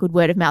clearly got good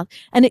word of mouth,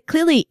 and it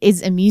clearly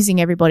is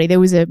amusing everybody. There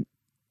was a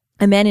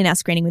man in our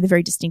screening with a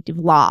very distinctive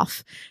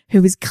laugh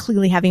who was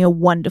clearly having a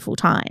wonderful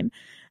time.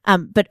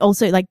 But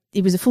also, like,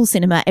 it was a full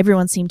cinema.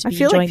 Everyone seemed to be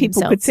enjoying themselves. I feel like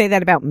people could say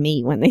that about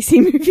me when they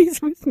see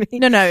movies with me.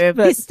 No.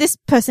 But this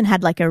person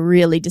had like a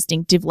really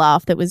distinctive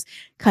laugh that was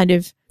kind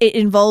of, it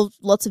involved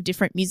lots of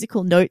different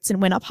musical notes and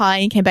went up high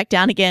and came back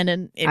down again.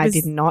 And I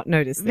did not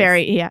notice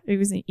this. It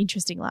was an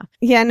interesting laugh.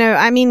 Yeah, no,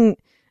 I mean,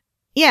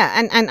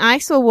 yeah, and I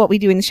saw What We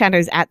Do in the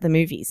Shadows at the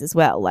movies as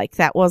well. Like,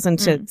 that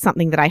wasn't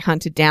something that I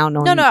hunted down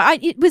on. No,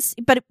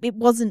 it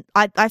wasn't.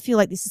 I feel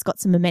like this has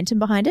got some momentum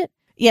behind it.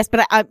 Yes,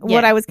 but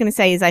what I was going to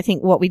say is I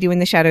think What We Do in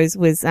the Shadows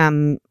was,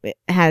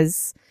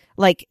 has,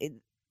 like,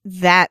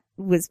 that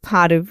was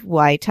part of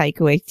why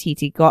Taika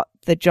Waititi got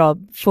the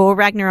job for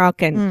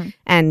Ragnarok, and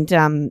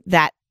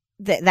that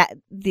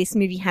this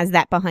movie has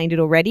that behind it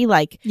already.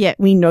 Like,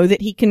 we know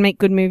that he can make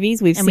good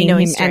movies. We've seen him,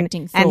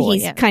 and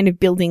he's kind of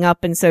building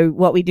up. And so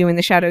What We Do in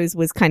the Shadows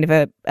was kind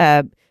of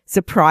a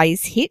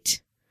surprise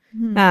hit.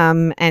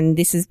 And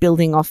this is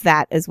building off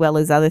that as well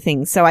as other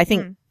things. So I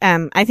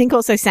think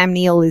also Sam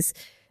Neill is,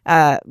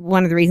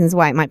 one of the reasons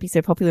why it might be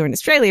so popular in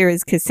Australia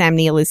is because Sam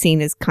Neill is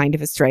seen as kind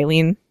of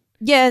Australian.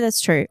 Yeah, that's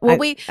true. Well,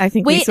 I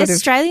think we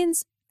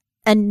Australians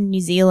and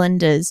New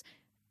Zealanders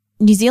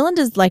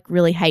like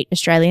really hate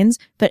Australians,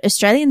 but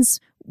Australians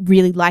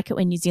really like it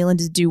when New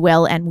Zealanders do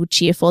well and will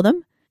cheer for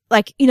them.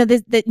 Like,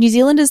 the New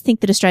Zealanders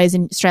think that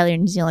Australia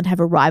and New Zealand have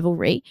a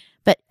rivalry,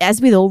 but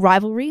as with all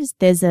rivalries,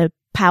 there's a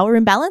power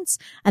imbalance,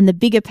 and the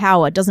bigger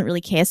power doesn't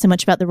really care so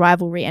much about the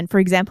rivalry. And for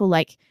example,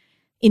 like,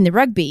 in the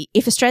rugby,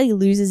 if Australia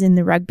loses in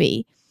the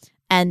rugby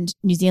and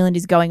New Zealand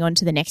is going on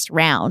to the next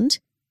round,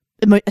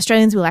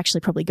 Australians will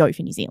actually probably go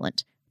for New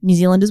Zealand. New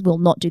Zealanders will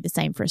not do the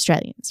same for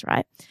Australians,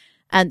 right?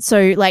 And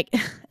so, like,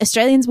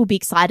 Australians will be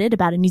excited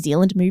about a New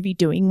Zealand movie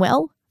doing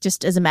well,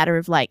 just as a matter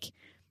of, like,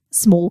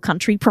 small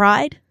country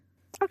pride.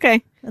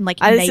 Okay. And, like,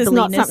 this is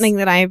not something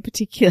that I have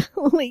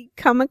particularly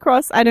come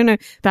across. I don't know.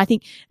 But I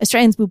think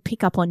Australians will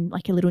pick up on,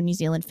 like, a little New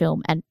Zealand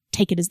film and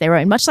take it as their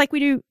own, much like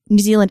we do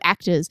New Zealand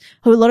actors,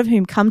 a lot of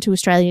whom come to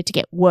Australia to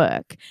get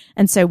work.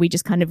 And so we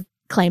just kind of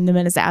claim them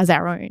as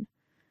our own.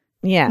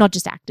 Yeah. Not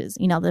just actors,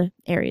 in other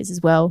areas as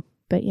well.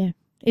 But yeah,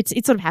 it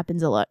sort of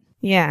happens a lot.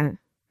 Yeah.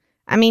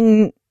 I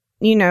mean,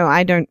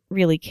 I don't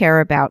really care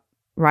about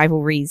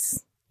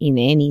rivalries in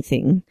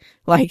anything.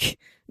 Like,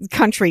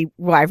 country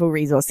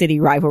rivalries or city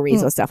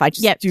rivalries or stuff. I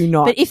just do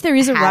not. But if there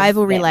is a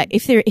rivalry, them. like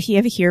if you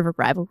ever hear of a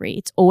rivalry,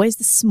 it's always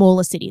the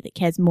smaller city that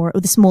cares more,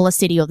 or the smaller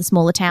city or the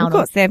smaller town. Of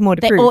course, they have more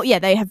to prove.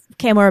 They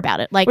care more about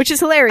it. Like, which is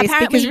hilarious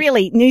because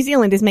really New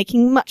Zealand is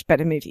making much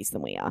better movies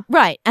than we are.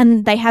 Right,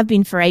 and they have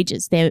been for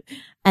ages. They've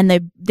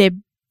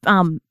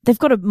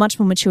got a much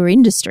more mature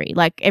industry.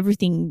 Like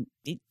everything,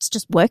 it's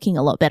just working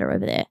a lot better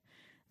over there.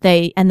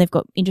 They've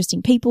got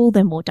interesting people.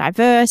 They're more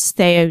diverse.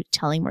 They're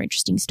telling more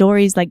interesting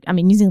stories. Like, I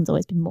mean, New Zealand's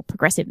always been more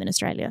progressive than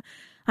Australia.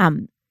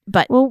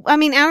 But well, I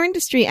mean,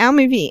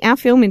 our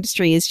film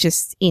industry is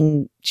just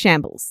in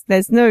shambles.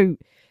 There's no,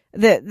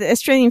 the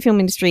Australian film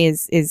industry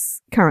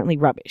is currently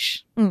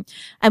rubbish. And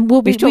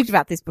we've talked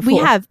about this before. We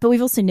have, but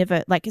we've also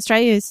never, like the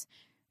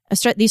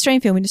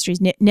Australian film industry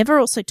never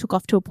also took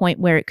off to a point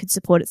where it could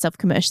support itself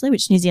commercially,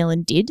 which New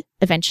Zealand did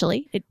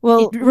eventually.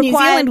 New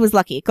Zealand was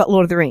lucky. It got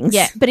Lord of the Rings.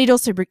 Yeah, but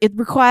it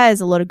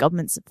requires a lot of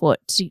government support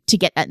to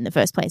get that in the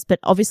first place. But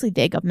obviously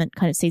their government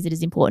kind of sees it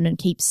as important and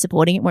keeps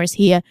supporting it, whereas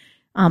here,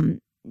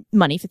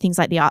 money for things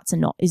like the arts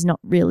is not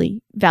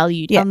really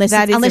valued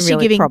unless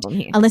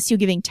you're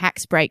giving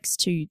tax breaks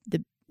to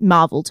the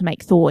Marvel to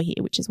make Thor here,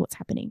 which is what's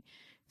happening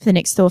for the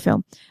next Thor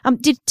film.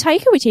 Did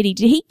Taika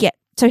Waititi,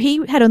 so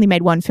he had only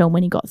made one film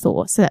when he got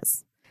Thor, so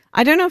that's...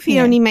 I don't know if he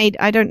only made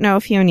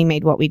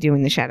What We Do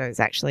in the Shadows,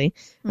 actually.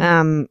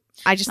 I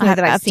just know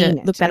that I've seen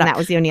it, and that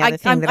was the only other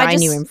thing that I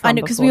knew him from. I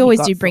know, because we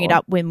always do bring it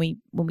up when we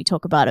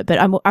talk about it, but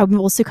I'm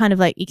also kind of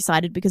like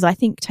excited because I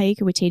think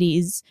Taika Waititi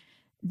is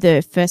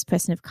the first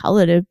person of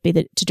color to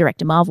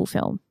direct a Marvel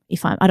film.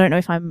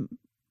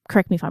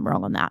 Correct me if I'm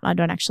wrong on that. I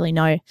don't actually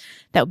know.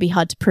 That would be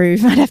hard to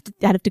prove. I'd have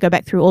to go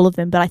back through all of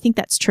them, but I think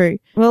that's true.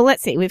 Well,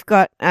 let's see. We've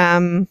got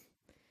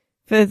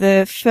for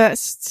the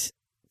first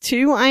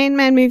 2 Iron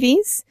Man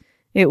movies,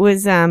 it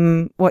was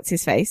what's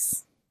his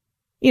face?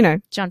 You know,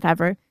 Jon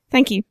Favreau.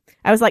 Thank you.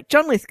 I was like,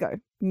 John Lithgow.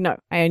 No,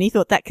 I only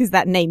thought that because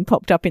that name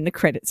popped up in the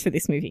credits for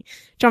this movie.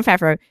 Jon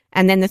Favreau.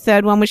 And then the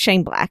third one was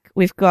Shane Black.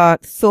 We've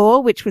got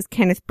Thor, which was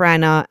Kenneth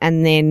Branagh,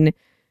 and then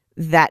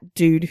that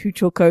dude who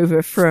took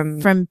over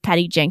from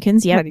Patty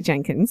Jenkins. Yeah, Patty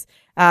Jenkins.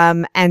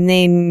 And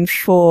then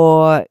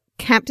for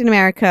Captain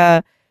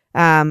America,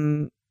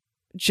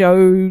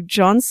 Joe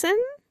Johnson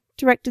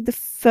directed the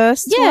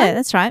first one. Yeah,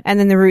 that's right. And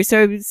then the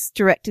Russos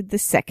directed the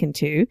second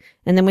 2.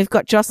 And then we've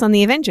got Joss on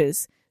the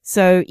Avengers.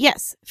 So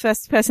yes,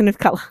 first person of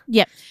color.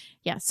 Yep.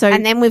 Yeah. So,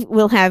 and then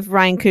we'll have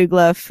Ryan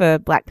Coogler for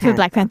Black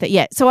Panther.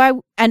 Yeah.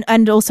 So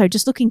and also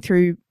just looking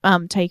through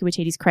Taika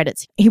Waititi's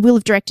credits, he will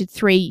have directed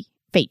 3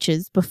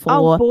 features before.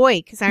 Oh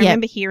boy, because I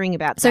remember hearing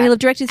about that. So he'll have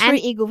directed 3 and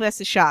Eagle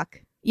vs.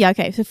 Shark. Yeah.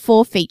 Okay. So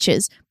 4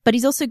 features, but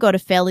he's also got a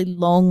fairly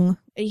long.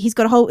 He's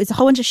got a whole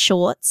bunch of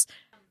shorts.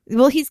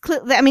 Well, he's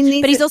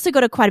also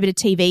got quite a bit of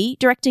TV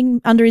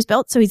directing under his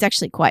belt, so he's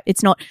actually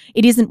it's not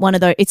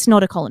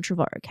a Colin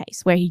Trevorrow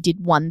case where he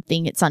did one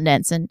thing at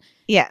Sundance and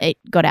it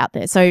got out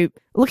there. So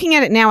looking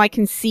at it now, I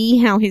can see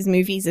how his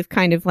movies have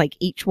kind of like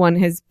each one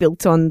has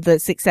built on the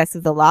success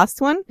of the last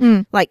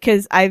one. Like,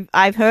 cause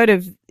I've heard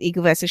of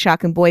Eagle vs.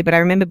 Shark and Boy, but I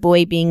remember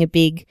Boy being a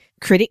big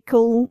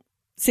critical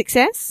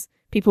success.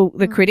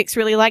 The critics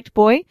really liked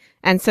Boy.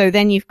 And so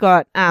then you've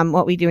got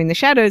What We Do in the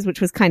Shadows,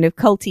 which was kind of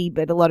culty,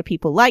 but a lot of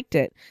people liked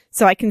it.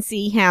 So I can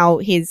see how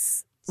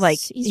he's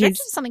directed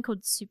something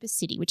called Super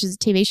City, which is a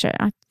TV show.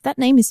 That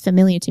name is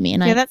familiar to me.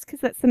 And that's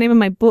because that's the name of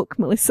my book,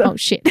 Melissa. Oh,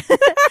 shit.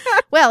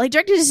 Well, he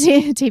directed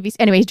a TV...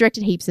 Anyway, he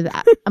directed heaps of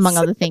that, among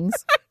other things.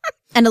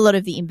 And a lot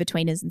of the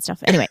in-betweeners and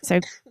stuff. Anyway,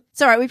 so...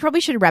 It's all right. We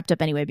probably should have wrapped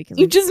up anyway because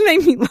you just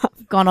made me laugh.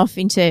 Gone off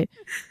into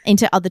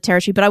other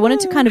territory. But I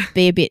wanted to kind of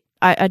be a bit.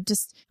 I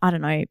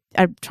don't know.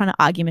 I'm trying to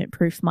argument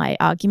proof my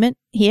argument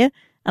here,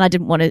 and I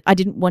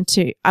wanted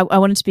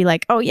to be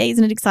like, oh yeah,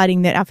 isn't it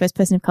exciting that our first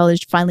person of color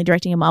is finally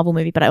directing a Marvel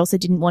movie? But I also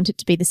didn't want it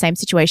to be the same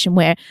situation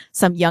where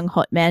some young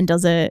hot man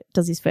does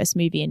his first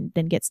movie and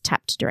then gets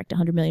tapped to direct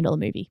 $100 million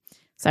movie.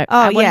 So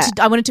I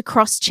wanted to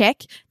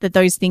cross-check that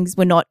those things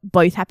were not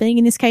both happening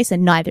in this case,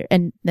 and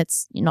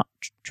that's not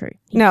true.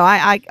 No,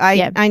 I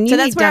knew so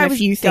that's he'd done a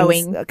few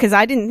things because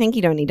I didn't think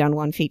he'd only done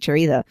one feature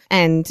either.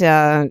 And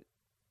I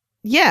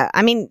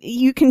mean,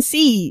 you can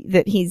see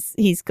that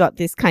he's got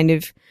this kind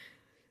of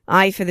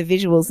eye for the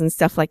visuals and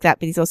stuff like that,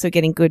 but he's also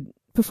getting good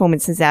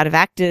performances out of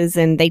actors,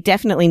 and they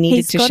definitely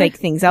needed to shake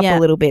things up a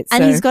little bit. So.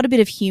 And he's got a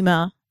bit of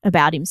humor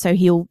about him, so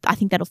I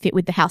think that'll fit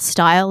with the house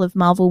style of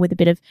Marvel, with a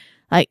bit of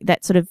like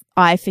that sort of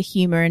eye for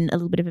humor and a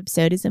little bit of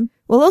absurdism.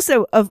 Well,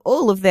 also, of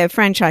all of their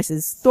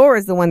franchises, Thor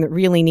is the one that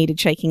really needed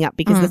shaking up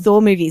because the Thor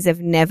movies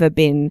have never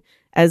been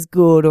as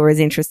good or as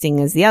interesting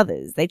as the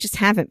others. They just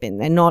haven't been.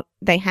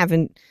 They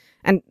haven't.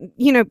 And,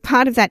 you know,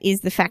 part of that is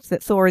the fact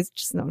that Thor is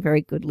just not a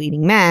very good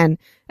leading man.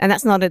 And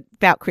that's not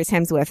about Chris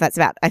Hemsworth. That's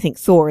about, I think,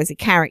 Thor as a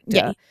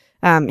character.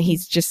 Yeah.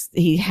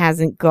 He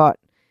hasn't got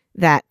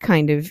that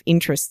kind of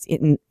interest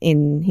in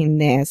him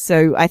there.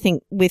 So I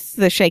think with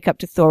the shake up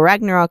to Thor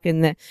Ragnarok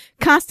and the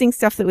casting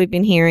stuff that we've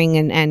been hearing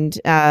and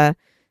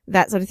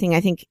that sort of thing,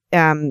 I think,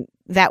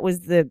 that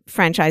was the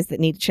franchise that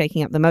needed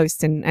shaking up the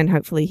most, and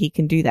hopefully he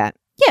can do that.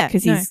 Yeah.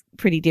 Because he's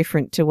pretty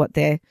different to what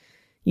they're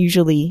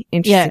usually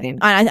interested in.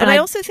 But I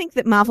also think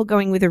that Marvel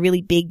going with a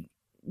really big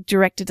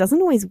director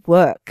doesn't always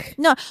work.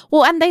 No.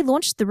 Well, and they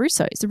launched the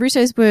Russos. The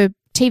Russos were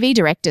TV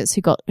directors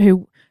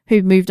who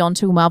moved on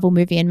to a Marvel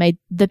movie and made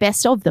the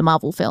best of the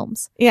Marvel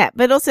films. Yeah,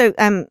 but also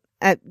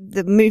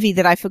the movie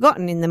that I've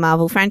forgotten in the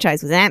Marvel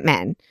franchise was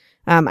Ant-Man.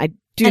 I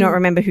do not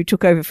remember who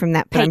took over from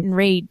that. Peyton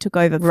Reed took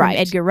over from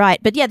Edgar Wright.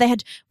 But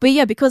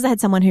because they had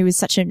someone who was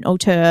such an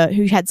auteur,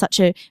 who had such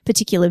a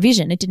particular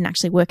vision, it didn't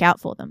actually work out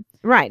for them.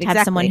 Right, exactly.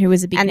 Have someone who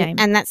was a big name.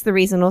 And that's the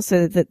reason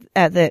also that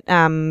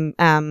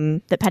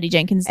Patty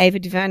Jenkins, Ava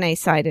DuVernay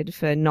cited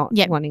for not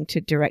wanting to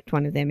direct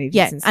one of their movies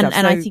and stuff.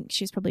 And I think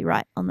she's probably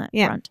right on that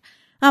front.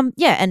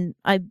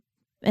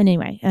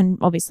 Anyway, and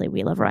obviously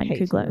we love Ryan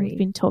Coogler. We've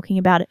been talking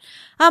about it.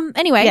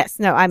 Anyway. Yes,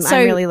 no, I'm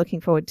really looking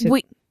forward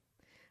to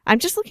I'm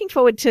just looking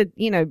forward to,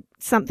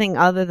 something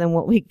other than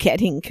what we're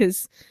getting,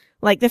 because,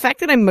 the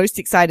fact that I'm most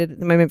excited at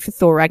the moment for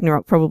Thor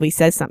Ragnarok probably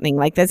says something.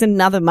 There's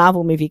another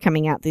Marvel movie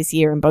coming out this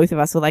year, and both of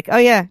us were like, oh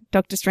yeah,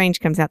 Doctor Strange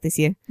comes out this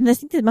year. And I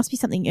think there must be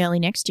something early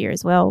next year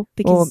as well.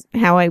 Because or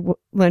How I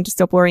Learned to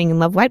Stop Worrying and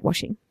Love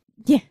Whitewashing.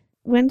 Yeah.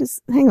 When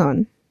does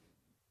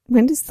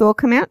Thor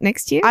come out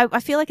next year? I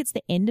feel like it's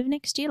the end of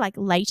next year,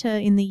 later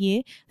in the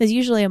year. There's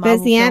usually a Marvel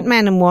There's the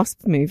Ant-Man and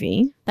Wasp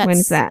movie. When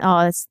is that? Oh,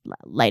 that's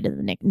later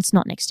than next. It's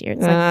not next year.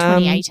 It's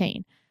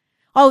 2018.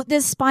 Oh,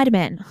 there's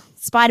Spider-Man.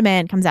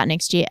 Spider-Man comes out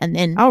next year, and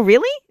then. Oh,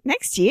 really?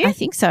 Next year? I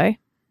think so.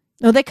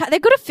 Well, they've got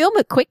to film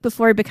it quick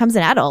before he becomes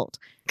an adult.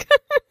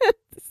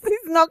 He's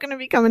not going to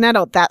become an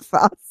adult that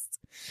fast.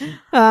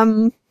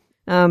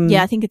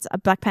 I think it's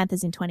Black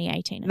Panther's in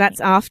 2018. That's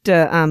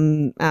after.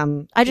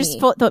 I just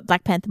thought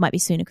Black Panther might be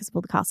sooner because of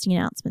all the casting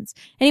announcements.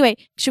 Anyway,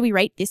 should we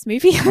rate this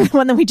movie, the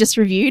one that we just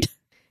reviewed?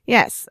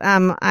 Yes.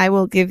 I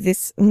will give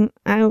this.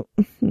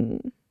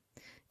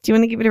 Do you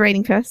want to give it a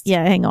rating first?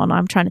 Yeah, hang on.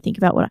 I'm trying to think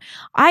about what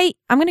I'm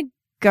going to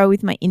go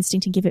with my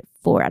instinct and give it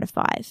 4 out of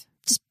 5.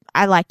 Just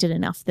I liked it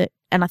enough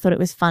and I thought it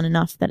was fun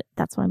enough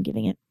that's why I'm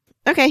giving it.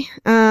 Okay.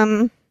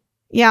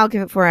 Yeah, I'll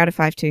give it 4 out of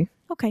 5 too.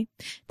 Okay.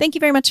 Thank you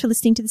very much for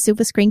listening to the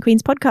Silver Screen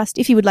Queens podcast.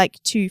 If you would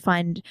like to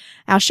find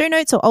our show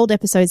notes or old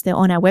episodes, they're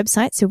on our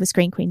website,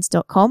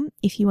 silverscreenqueens.com.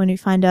 If you want to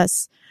find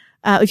us,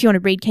 if you want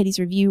to read Katie's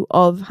review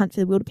of Hunt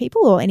for the Wilder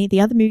People or any of the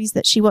other movies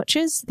that she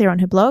watches, they're on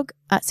her blog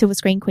at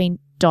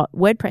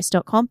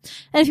silverscreenqueen.wordpress.com.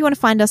 And if you want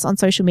to find us on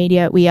social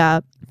media, we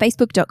are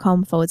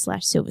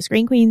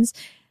facebook.com/silverscreenqueens,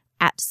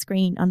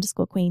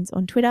 @screen_queens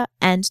on Twitter,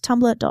 and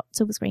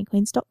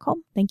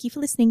tumblr.silverscreenqueens.com. Thank you for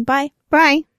listening. Bye. Bye.